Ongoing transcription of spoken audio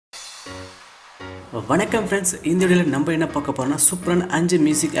வணக்கம் ஃப்ரெண்ட்ஸ், இந்த வீடியோவில் நம்ம என்ன பார்க்க போகிறோம்னா சூப்பரான 5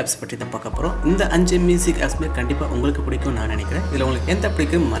 மியூசிக் ஆப்ஸ் பற்றி தான் பார்க்க போகிறோம். இந்த 5 மியூசிக் ஆப்ஸ்மே கண்டிப்பாக உங்களுக்கு பிடிக்கும் நான் நினைக்கிறேன். இதில் உங்களுக்கு எந்த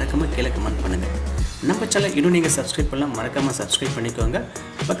பிடிக்கும் மறக்காமல் கீழே கமெண்ட் பண்ணுங்கள். நம்ம சேனல் இன்னும் நீங்கள் சப்ஸ்கிரைப் பண்ணலாம், மறக்காமல் சப்ஸ்கிரைப் பண்ணிக்கோங்க.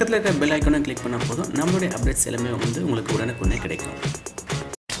 பக்கத்தில் இருக்க பெல் ஐக்கானை கிளிக் பண்ணால் போதும் நம்மளுடைய அப்டேட்ஸ் எல்லாமே வந்து உங்களுக்கு உடனுக்குடனே கிடைக்கும்.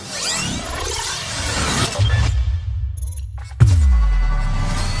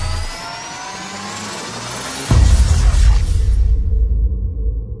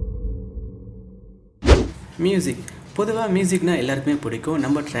 மியூசிக் பொதுவாக மியூசிக்னால் எல்லாருக்குமே பிடிக்கும்.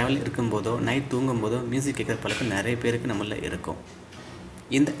 நம்ம ட்ராவல் இருக்கும்போதோ நைட் தூங்கும்போதோ மியூசிக் கேட்குற பழக்கம் நிறைய பேருக்கு நம்மளில் இருக்கும்.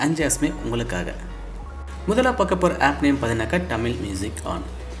 இந்த 5 ஆப்ஸ்மே உங்களுக்காக. முதலாக பார்க்க போகிற ஆப் நேம் பார்த்தீங்கன்னாக்கா தமிழ் மியூசிக் ஆன்.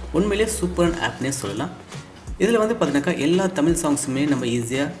 உண்மையிலே சூப்பரான ஆப்னே சொல்லலாம். இதில் வந்து பார்த்தீங்கன்னாக்கா எல்லா தமிழ் சாங்ஸுமே நம்ம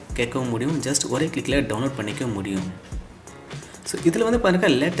ஈஸியாக கேட்கவும் முடியும், ஜஸ்ட் ஒரே கிளிக்கில் டவுன்லோட் பண்ணிக்க முடியும். ஸோ இதில் வந்து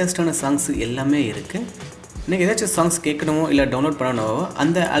பார்த்தீங்கன்னாக்கா லேட்டஸ்ட்டான சாங்ஸ் எல்லாமே இருக்குது. நீங்கள் ஏதாச்சும் சாங்ஸ் கேட்கணுமோ இல்லை டவுன்லோட் பண்ணணுமோ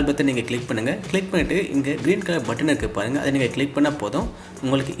அந்த ஆல்பத்தை நீங்கள் கிளிக் பண்ணுங்கள். கிளிக் பண்ணிவிட்டு இங்கே க்ரீன் கலர் பட்டன் இருக்குது பாருங்கள், அதை நீங்கள் கிளிக் பண்ணால் போதும்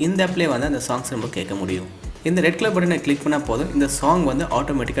உங்களுக்கு இந்த ஆப்லேயே வந்து அந்த சாங்ஸ் நம்ம கேட்க முடியும். இந்த ரெட் கலர் பட்டனை கிளிக் பண்ணால் போதும் இந்த சாங் வந்து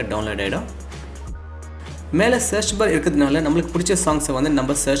ஆட்டோமேட்டிக்காக டவுன்லோட் ஆகிடும். மேலே சர்ச் பார் இருக்கிறதுனால நம்மளுக்கு பிடிச்ச சாங்ஸை வந்து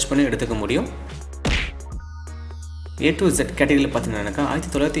நம்ம சர்ச் பண்ணி எடுத்துக்க முடியும். A to Z கேட்டகரியில் பார்த்தீங்கன்னாக்கா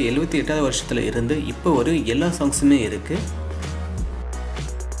 1978 வருஷத்தில் இருந்து இப்போ ஒரு எல்லா சாங்ஸுமே இருக்குது.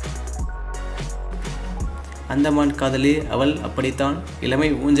 அந்தமான் காதலி, அவள் அப்படித்தான், இளமை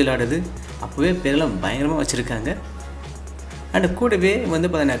ஊஞ்சலாடுது, அப்போவே பேரெல்லாம் பயங்கரமாக வச்சுருக்காங்க. அண்ட் கூடவே வந்து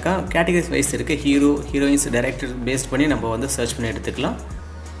பார்த்தீங்கன்னாக்கா கேட்டகரிஸ் வைஸ் இருக்குது. ஹீரோ, ஹீரோயின்ஸ், டைரக்டர் பேஸ்ட் பண்ணி நம்ம வந்து சர்ச் பண்ணி எடுத்துக்கலாம்.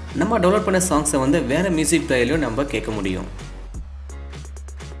 நம்ம டவுன்லோட் பண்ண சாங்ஸை வந்து வேறு மியூசிக் பிளேயர்லையும் நம்ம கேட்க முடியும்.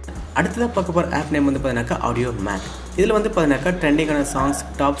 அடுத்ததாக பார்க்க போகிற ஆப் நேம் வந்து பார்த்தீங்கன்னாக்கா ஆடியோ மேக். இதில் வந்து பார்த்தீங்கன்னாக்கா ட்ரெண்டிங்கான சாங்ஸ்,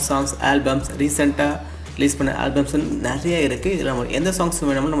 டாப் சாங்ஸ், ஆல்பம்ஸ், ரீசெண்டாக ரிலீஸ் பண்ண ஆல்பம்ஸ் நிறைய இருக்குது. இதில் நம்ம எந்த சாங்ஸ்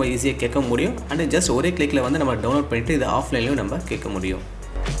வேணுமோ நம்ம ஈஸியாக கேட்க முடியும். அண்ட் ஜஸ்ட் ஒரே கிளிக்கில் வந்து நம்ம டவுன்லோட் பண்ணிவிட்டு இது ஆஃப்லைன்லையும் நம்ம கேட்க முடியும்.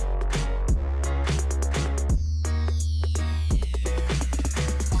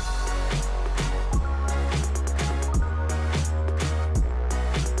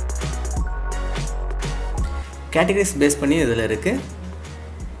 கேட்டகரிஸ் பேஸ் பண்ணி இதில் இருக்குது.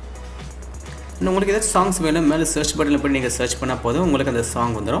 உங்களுக்கு ஏதாச்சும் சாங்ஸ் வேணும் மேலே சர்ச் பட்டனில் போய் நீங்கள் சர்ச் பண்ணால் போதும் உங்களுக்கு அந்த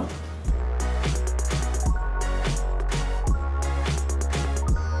சாங் வந்துடும்.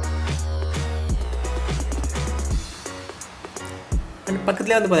 அண்ட்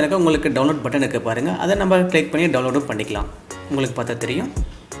பக்கத்துலேயே வந்து பார்த்தீங்கன்னா உங்களுக்கு டவுன்லோட் பட்டன் இருக்குது பாருங்கள், அதை நம்ம கிளிக் பண்ணி டவுன்லோடும் பண்ணிக்கலாம். உங்களுக்கு பார்த்தா தெரியும்.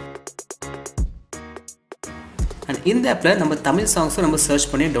 அண்ட் இந்த ஆப்பில் நம்ம தமிழ் சாங்ஸும் நம்ம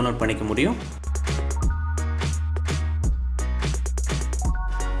சர்ச் பண்ணி டவுன்லோட் பண்ணிக்க முடியும்.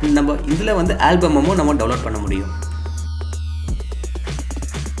 நம்ம இதில் வந்து ஆல்பமும் நம்ம டவுன்லோட் பண்ண முடியும்.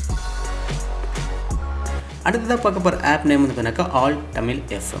 அடுத்ததாக பார்க்க போகிற ஆப் நேம் வந்து பார்த்தீங்கன்னாக்கா ஆல் தமிழ்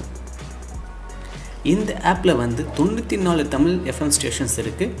எஃப்எம். இந்த ஆப்பில் வந்து 94 தமிழ் எஃப்எம் ஸ்டேஷன்ஸ்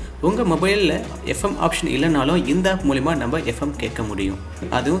இருக்குது. உங்கள் மொபைலில் எஃப்எம் ஆப்ஷன் இல்லைனாலும் இந்த ஆப் மூலிமா நம்ம எஃப்எம் கேட்க முடியும்.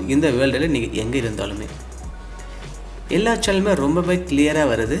 அதுவும் இந்த வேர்ல்டில் நீங்கள் எங்கே இருந்தாலுமே எல்லா சேனலுமே ரொம்பவே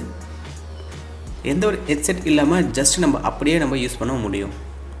கிளியராக வருது. எந்த ஒரு ஹெட்செட் இல்லாமல் ஜஸ்ட் நம்ம அப்படியே நம்ம யூஸ் பண்ண முடியும்.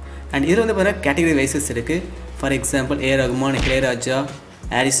 அண்ட் இதில் வந்து பார்த்தீங்கன்னா கேட்டகரி வைசஸ் இருக்குது. For example A Rahman, Ilaiyaraaja,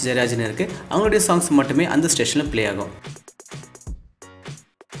 Harris Jayarajan இருக்குது. அவங்களுடைய சாங்ஸ் மட்டுமே அந்த ஸ்டேஷனில் ப்ளே ஆகும்.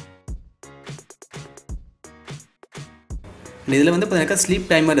 இதில் வந்து பார்த்தீங்கன்னா ஸ்லீப்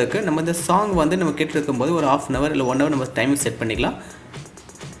டைமர் இருக்குது. நம்ம இந்த சாங் வந்து நம்ம கேட்டுருக்கும்போது ஒரு 1/2 hour இல்லை 1 hour நம்ம டைமிங் செட் பண்ணிக்கலாம்.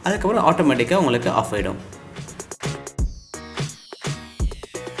 அதுக்கப்புறம் ஆட்டோமேட்டிக்காக உங்களுக்கு ஆஃப் ஆகிடும்.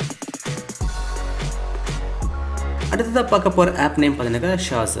 அடுத்ததாக பார்க்க போகிற ஆப் நேம் பார்த்தீங்கன்னாக்கா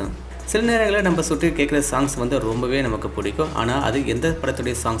ஷாசம். சில நேரங்களில் நம்ம சுற்றி கேட்குற சாங்ஸ் வந்து ரொம்பவே நமக்கு பிடிக்கும், ஆனால் அது எந்த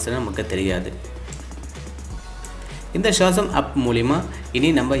படத்துடைய சாங்ஸ்னு நமக்கு தெரியாது. இந்த ஷாசம் ஆப் மூலிமா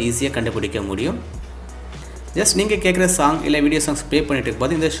இனி நம்ம ஈஸியாக கண்டுபிடிக்க முடியும். ஜஸ்ட் நீங்கள் கேட்குற சாங் இல்லை வீடியோ சாங்ஸ் ப்ளே பண்ணிட்டு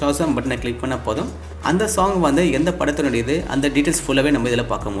இருக்கும்போது இந்த ஷாசம் பட்டனை கிளிக் பண்ணால் போதும் அந்த சாங் வந்து எந்த படத்தினுடையது அந்த டீட்டெயில்ஸ் ஃபுல்லாகவே நம்ம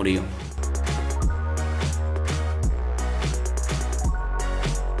இதில் பார்க்க முடியும்.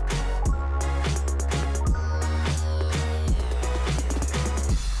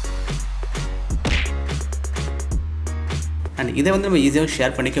 அண்ட் இதை வந்து நம்ம ஈஸியாக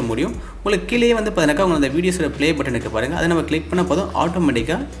ஷேர் பண்ணிக்க முடியும். உங்களுக்கு கீழே வந்து பார்த்தீங்கன்னாக்கா உங்கள் அந்த வீடியோஸோட ப்ளே பட்டனுக்கு பாருங்கள், அதை நம்ம கிளிக் பண்ணால் போதும்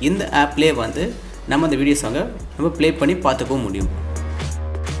ஆட்டோமேட்டிக்காக இந்த ஆப்லேயே வந்து நம்ம அந்த வீடியோ சாங்கை நம்ம ப்ளே பண்ணி பார்த்துக்கவும் முடியும்.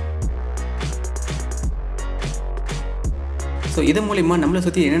 ஸோ இது மூலிமா நம்மளை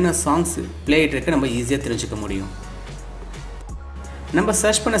சுற்றி என்னென்ன சாங்ஸ் ப்ளே ஆகிட்டு இருக்கு நம்ம ஈஸியாக தெரிஞ்சுக்க முடியும். நம்ம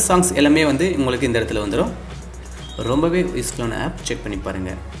சர்ச் பண்ண சாங்ஸ் எல்லாமே வந்து உங்களுக்கு இந்த இடத்துல வந்துடும். ரொம்பவே யூஸ்ஃபுல்லான ஆப், செக் பண்ணி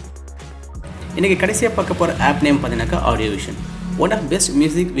பாருங்கள். இன்றைக்கி கடைசியாக பார்க்க போகிற ஆப் நேம் பார்த்தீங்கன்னாக்கா audio vision. One of best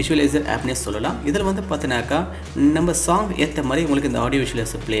music visualiser Apne சொல்லலாம். இதில் வந்து பார்த்தீங்கன்னாக்கா நம்ம சாங் ஏற்ற மாதிரி உங்களுக்கு இந்த ஆடியோ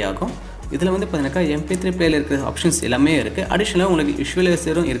விஷுவலைசர் ப்ளே ஆகும். இதில் வந்து பார்த்தீங்கன்னாக்கா MP3 பிளேயில் இருக்கிற ஆப்ஷன்ஸ் எல்லாமே இருக்குது. அடிஷ்னலாக உங்களுக்கு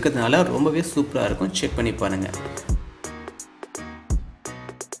விஷுவலைசரும் இருக்கிறதுனால ரொம்பவே சூப்பராக இருக்கும். செக் பண்ணி பாருங்கள்.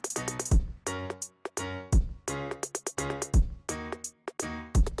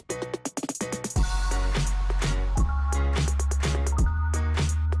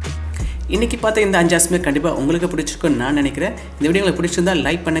 இன்றைக்கி பார்த்த இந்த 5 ஆப்ஸுமே கண்டிப்பாக உங்களுக்கு பிடிச்சிருக்குன்னு நான் நினைக்கிறேன். இந்த வீடியோ உங்களுக்கு பிடிச்சிருந்தால்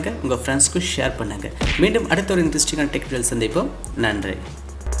லைக் பண்ணுங்கள், உங்கள் ஃப்ரெண்ட்ஸ்க்கு ஷேர் பண்ணுங்கள். மீண்டும் அடுத்த ஒரு இன்ட்ரெஸ்டிங்கான டெக் வீடியோவில் சந்திப்போம். நன்றி.